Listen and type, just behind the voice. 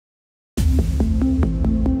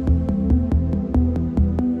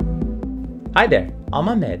Hi there, I'm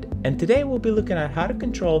Ahmed, and today we'll be looking at how to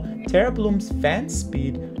control TerraBloom's fan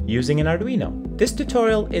speed using an Arduino. This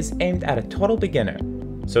tutorial is aimed at a total beginner,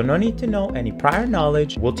 so no need to know any prior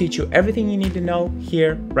knowledge. We'll teach you everything you need to know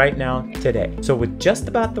here, right now, today. So with just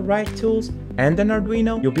about the right tools and an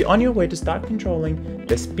Arduino, you'll be on your way to start controlling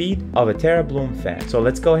the speed of a TerraBloom fan. So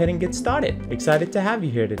let's go ahead and get started. Excited to have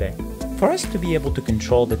you here today. For us to be able to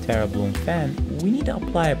control the TerraBloom fan, we need to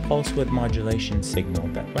apply a pulse width modulation signal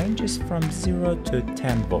that ranges from 0 to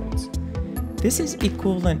 10 volts. This is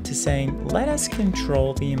equivalent to saying, let us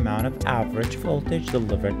control the amount of average voltage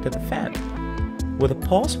delivered to the fan. With a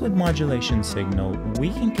pulse width modulation signal, we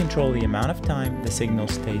can control the amount of time the signal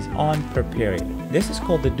stays on per period. This is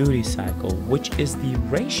called the duty cycle, which is the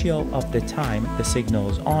ratio of the time the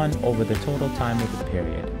signal is on over the total time of the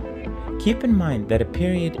period. Keep in mind that a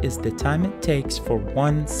period is the time it takes for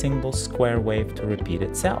one single square wave to repeat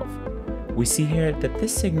itself. We see here that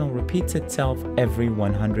this signal repeats itself every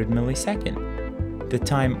 100 milliseconds. The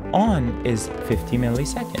time on is 50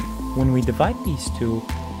 milliseconds. When we divide these two,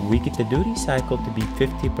 we get the duty cycle to be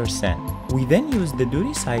 50%. We then use the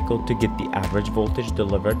duty cycle to get the average voltage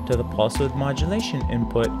delivered to the pulse width modulation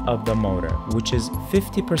input of the motor, which is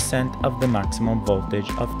 50% of the maximum voltage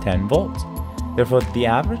of 10 volts. Therefore, the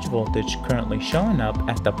average voltage currently showing up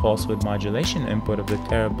at the pulse width modulation input of the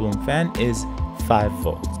TerraBloom fan is 5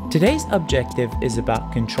 volts. Today's objective is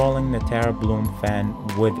about controlling the TerraBloom fan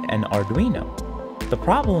with an Arduino. The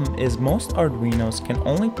problem is most Arduinos can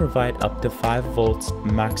only provide up to 5 volts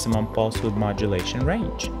maximum pulse width modulation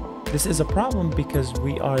range. This is a problem because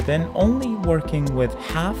we are then only working with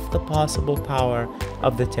half the possible power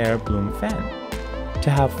of the TerraBloom fan. To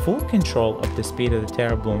have full control of the speed of the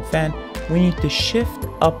TerraBloom fan, we need to shift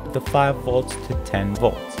up the 5 volts to 10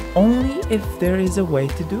 volts. Only if there is a way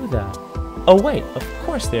to do that. Oh wait, of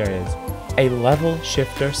course there is. A level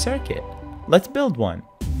shifter circuit. Let's build one.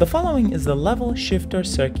 The following is the level shifter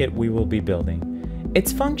circuit we will be building.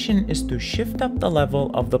 Its function is to shift up the level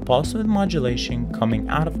of the pulse width modulation coming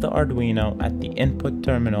out of the Arduino at the input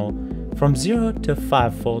terminal from 0 to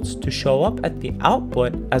 5 volts to show up at the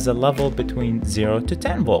output as a level between 0 to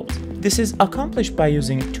 10 volts. This is accomplished by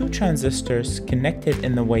using two transistors connected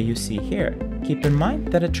in the way you see here. Keep in mind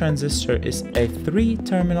that a transistor is a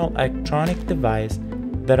 3-terminal electronic device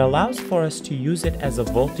that allows for us to use it as a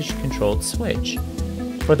voltage-controlled switch.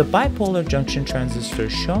 For the bipolar junction transistor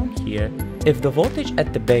shown here, if the voltage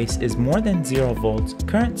at the base is more than 0 volts,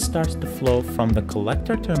 current starts to flow from the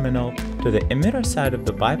collector terminal to the emitter side of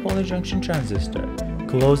the bipolar junction transistor,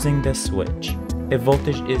 closing the switch. If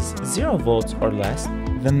voltage is 0 volts or less,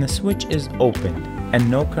 then the switch is opened and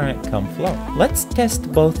no current can flow. Let's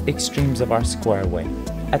test both extremes of our square wave.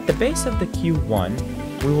 At the base of the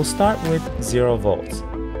Q1, we will start with 0 volts.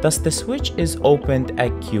 Thus the switch is opened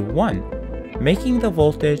at Q1, making the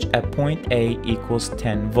voltage at point A equals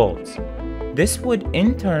 10 volts. This would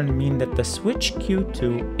in turn mean that the switch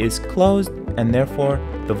Q2 is closed and therefore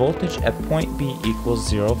the voltage at point B equals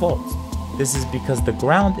 0 volts. This is because the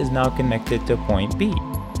ground is now connected to point B.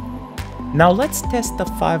 Now let's test the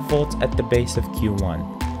 5 volts at the base of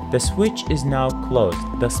Q1. The switch is now closed,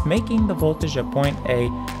 thus making the voltage at point A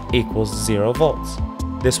equals 0 volts.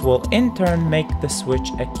 This will in turn make the switch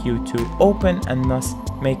at Q2 open and thus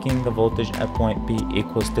making the voltage at point B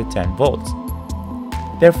equals to 10 volts.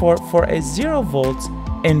 Therefore, for a 0 volts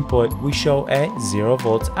input, we show a 0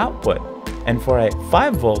 volts output. And for a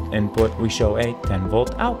 5 volt input, we show a 10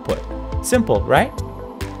 volt output. Simple, right?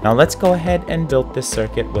 Now let's go ahead and build this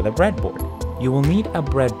circuit with a breadboard. You will need a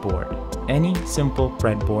breadboard. Any simple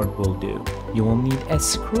breadboard will do. You will need a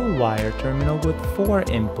screw wire terminal with 4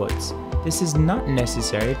 inputs. This is not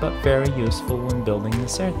necessary but very useful when building the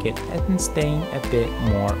circuit and staying a bit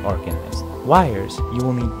more organized. Wires, you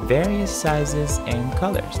will need various sizes and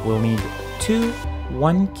colors. We'll need 2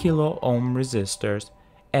 1 kilo ohm resistors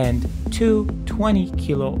and 2 20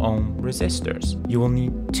 kilo ohm resistors. You will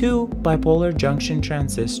need 2 bipolar junction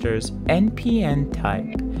transistors NPN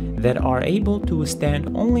type that are able to withstand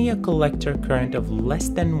only a collector current of less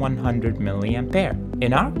than 100 milliampere.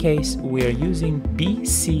 In our case, we are using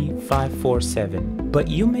BC547, but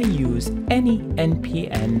you may use any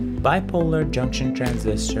NPN bipolar junction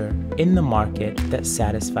transistor in the market that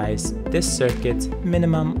satisfies this circuit's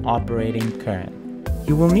minimum operating current.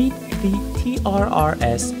 You will need the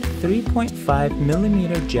TRRS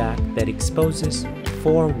 3.5mm jack that exposes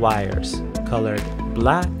 4 wires, colored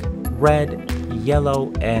black, red,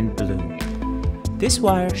 yellow, and blue. This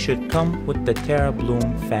wire should come with the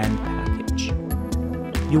TerraBloom fan package.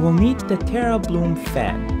 You will need the TerraBloom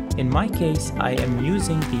fan. In my case, I am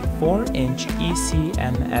using the 4-inch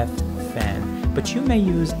ECMF fan but you may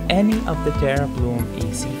use any of the TerraBloom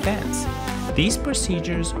EC Fans. These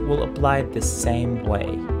procedures will apply the same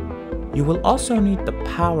way. You will also need the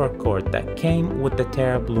power cord that came with the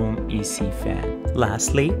TerraBloom EC Fan.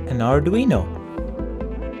 Lastly, an Arduino.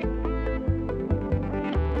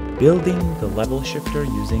 Building the level shifter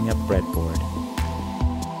using a breadboard.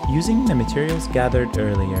 Using the materials gathered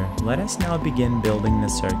earlier, let us now begin building the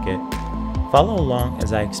circuit. Follow along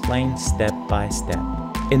as I explain step by step.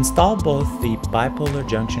 Install both the bipolar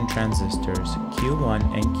junction transistors Q1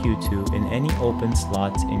 and Q2 in any open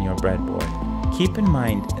slots in your breadboard. Keep in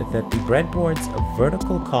mind that the breadboard's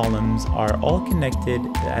vertical columns are all connected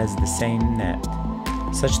as the same net,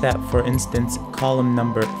 such that, for instance, column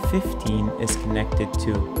number 15 is connected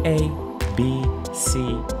to A, B,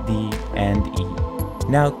 C, D, and E.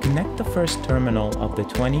 Now connect the first terminal of the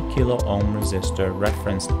 20 kilo ohm resistor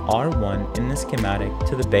referenced R1 in the schematic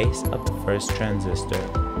to the base of the first transistor,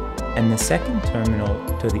 and the second terminal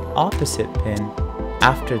to the opposite pin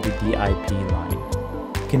after the DIP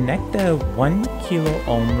line. Connect the 1 kilo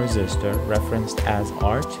ohm resistor referenced as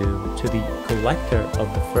R2 to the collector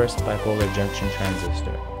of the first bipolar junction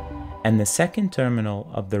transistor, and the second terminal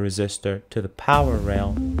of the resistor to the power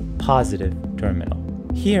rail positive terminal.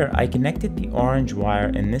 Here I connected the orange wire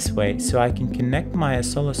in this way so I can connect my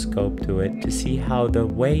oscilloscope to it to see how the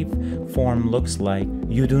waveform looks like.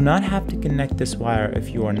 You do not have to connect this wire if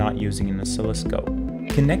you are not using an oscilloscope.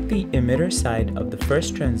 Connect the emitter side of the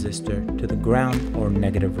first transistor to the ground or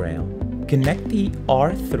negative rail. Connect the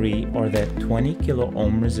R3 or the 20 kilo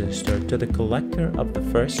ohm resistor to the collector of the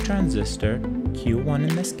first transistor, Q1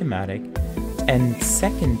 in the schematic, and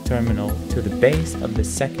second terminal to the base of the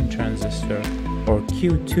second transistor, or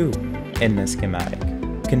Q2 in the schematic.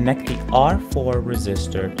 Connect the R4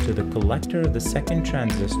 resistor to the collector of the second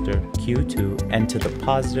transistor, Q2, and to the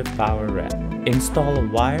positive power rail. Install a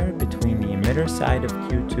wire between the emitter side of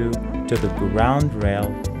Q2 to the ground rail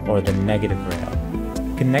or the negative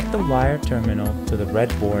rail. Connect the wire terminal to the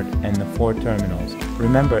breadboard and the 4 terminals.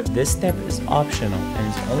 Remember, this step is optional and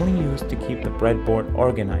is only used to keep the breadboard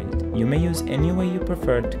organized. You may use any way you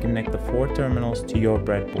prefer to connect the 4 terminals to your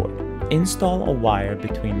breadboard. Install a wire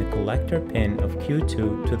between the collector pin of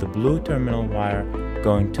Q2 to the blue terminal wire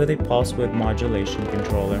going to the pulse width modulation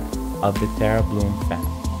controller of the TerraBloom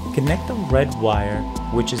fan. Connect the red wire,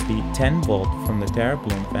 which is the 10 volt from the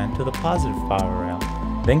TerraBloom fan, to the positive power rail.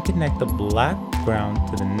 Then connect the black ground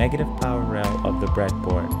to the negative power rail of the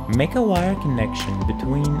breadboard. Make a wire connection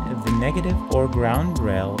between the negative or ground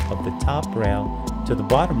rail of the top rail to the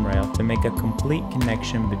bottom rail to make a complete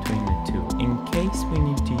connection between the two, in case we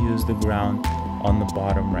need to use the ground on the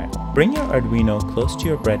bottom rail. Bring your Arduino close to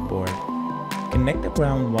your breadboard. Connect the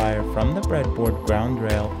ground wire from the breadboard ground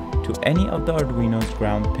rail to any of the Arduino's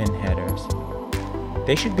ground pin headers.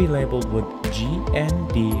 They should be labeled with G, N,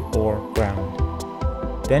 D, or ground.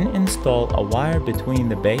 Then install a wire between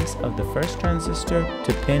the base of the first transistor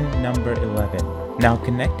to pin number 11. Now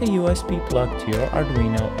connect a USB plug to your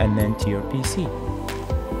Arduino and then to your PC.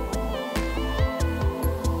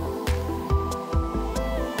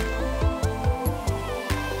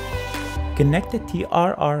 Connect the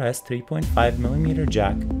TRRS 3.5mm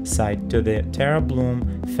jack side to the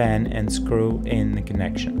TerraBloom fan and screw in the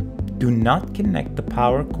connection. Do not connect the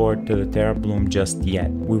power cord to the TerraBloom just yet.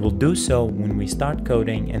 We will do so when we start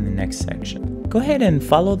coding in the next section. Go ahead and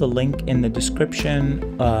follow the link in the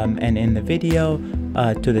description and in the video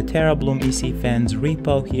to the TerraBloom EC Fans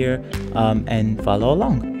repo here and follow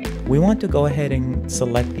along. We want to go ahead and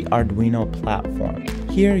select the Arduino platform.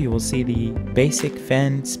 Here you will see the basic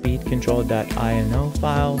fan speed control.ino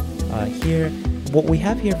file here. What we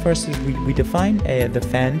have here first is we define the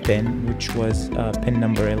fan pin, which was pin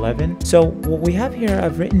number 11. So what we have here,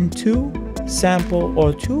 I've written two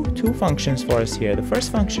functions for us here. The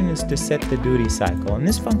first function is to set the duty cycle, and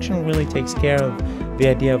this function really takes care of the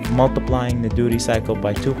idea of multiplying the duty cycle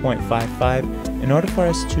by 2.55 in order for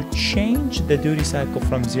us to change the duty cycle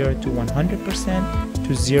from 0 to 100%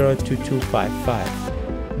 to 0 to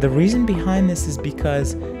 255. The reason behind this is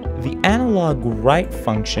because the analog write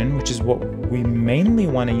function, which is what we mainly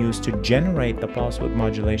want to use to generate the pulse width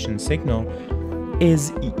modulation signal,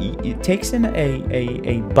 it takes in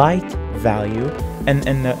a byte value, and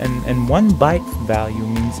 1 byte value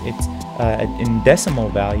means it's in decimal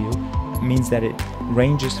value means that it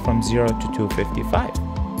ranges from 0 to 255.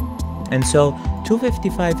 And so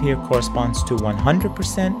 255 here corresponds to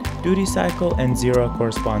 100% duty cycle, and 0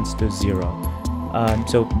 corresponds to 0.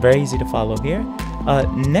 So very easy to follow here.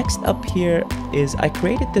 Next up here is I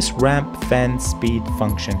created this ramp fan speed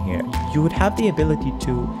function here. You would have the ability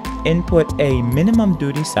to input a minimum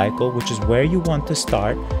duty cycle, which is where you want to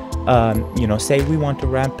start, you know, say we want to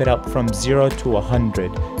ramp it up from 0 to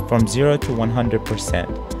 100, from 0 to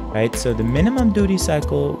 100%, right? So the minimum duty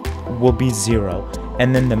cycle will be 0,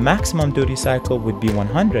 and then the maximum duty cycle would be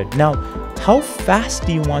 100. Now, how fast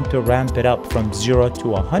do you want to ramp it up from 0 to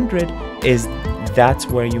 100 that's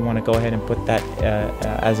where you want to go ahead and put that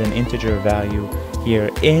as an integer value here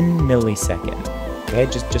in millisecond. Okay,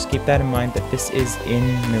 just keep that in mind, that this is in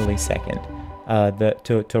millisecond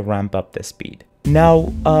to ramp up the speed.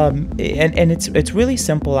 Now, and it's really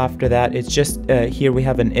simple after that. It's just here we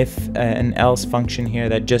have an if and else function here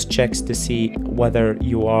that just checks to see whether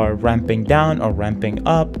you are ramping down or ramping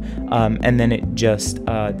up, and then it just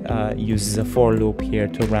uses a for loop here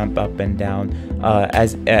to ramp up and down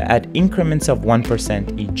at increments of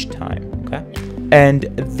 1% each time. Okay. And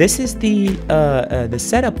this is the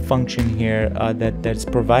setup function here that's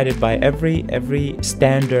provided by every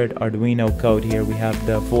standard Arduino code. Here we have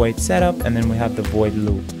the void setup, and then we have the void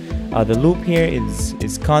loop. The loop here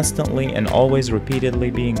is constantly and always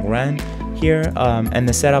repeatedly being ran here, and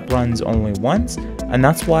the setup runs only once, and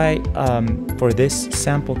that's why for this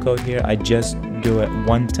sample code here I just do it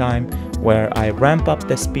one time, where I ramp up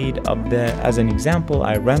the speed of as an example,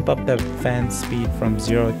 I ramp up the fan speed from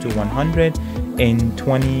 0 to 100 in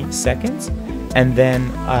 20 seconds, and then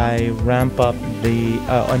I ramp up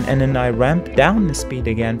and then I ramp down the speed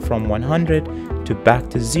again from 100 to back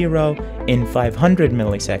to 0 in 500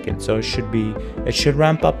 milliseconds. So it should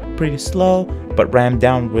ramp up pretty slow, but ramp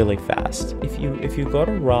down really fast. If you go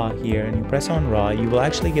to raw here and you press on raw, you will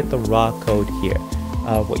actually get the raw code here.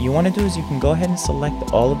 What you want to do is you can go ahead and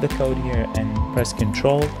select all of the code here and press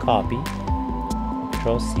Control Copy,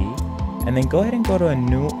 Control C, and then go ahead and go to a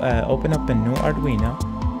new, open up a new Arduino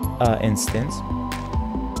instance.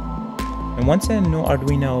 And once a new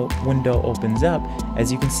Arduino window opens up,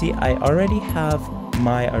 as you can see, I already have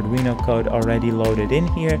my Arduino code already loaded in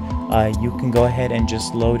here. You can go ahead and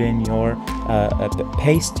just load in your,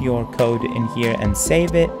 paste your code in here and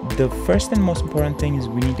save it. The first and most important thing is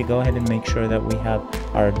we need to go ahead and make sure that we have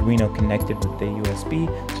our Arduino connected with the USB.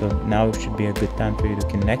 So now should be a good time for you to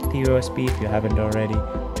connect the USB if you haven't already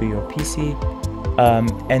to your PC.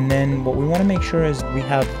 And then what we want to make sure is we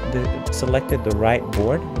have selected the right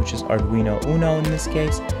board, which is Arduino Uno in this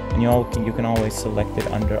case, and you can always select it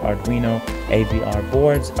under Arduino AVR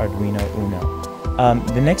boards, Arduino Uno.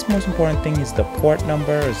 The next most important thing is the port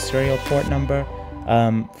number or serial port number.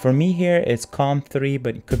 For me here it's COM3,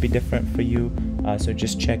 but it could be different for you, so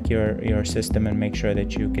just check your system and make sure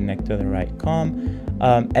that you connect to the right COM,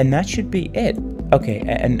 and that should be it. Okay,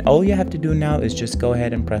 and all you have to do now is just go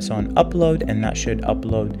ahead and press on upload, and that should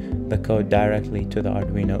upload the code directly to the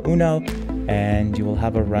Arduino Uno, and you will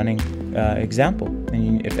have a running example.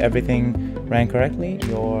 And if everything ran correctly,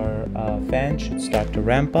 your fan should start to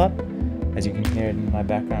ramp up, as you can hear it in my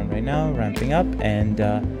background right now, ramping up, and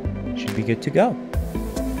should be good to go.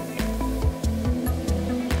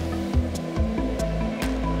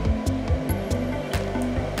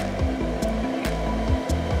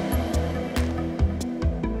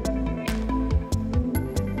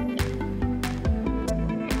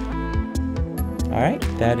 Alright,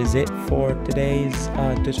 that is it for today's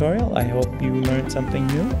tutorial. I hope you learned something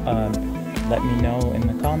new. Let me know in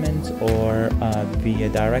the comments or via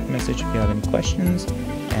direct message if you have any questions,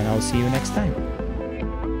 and I'll see you next time.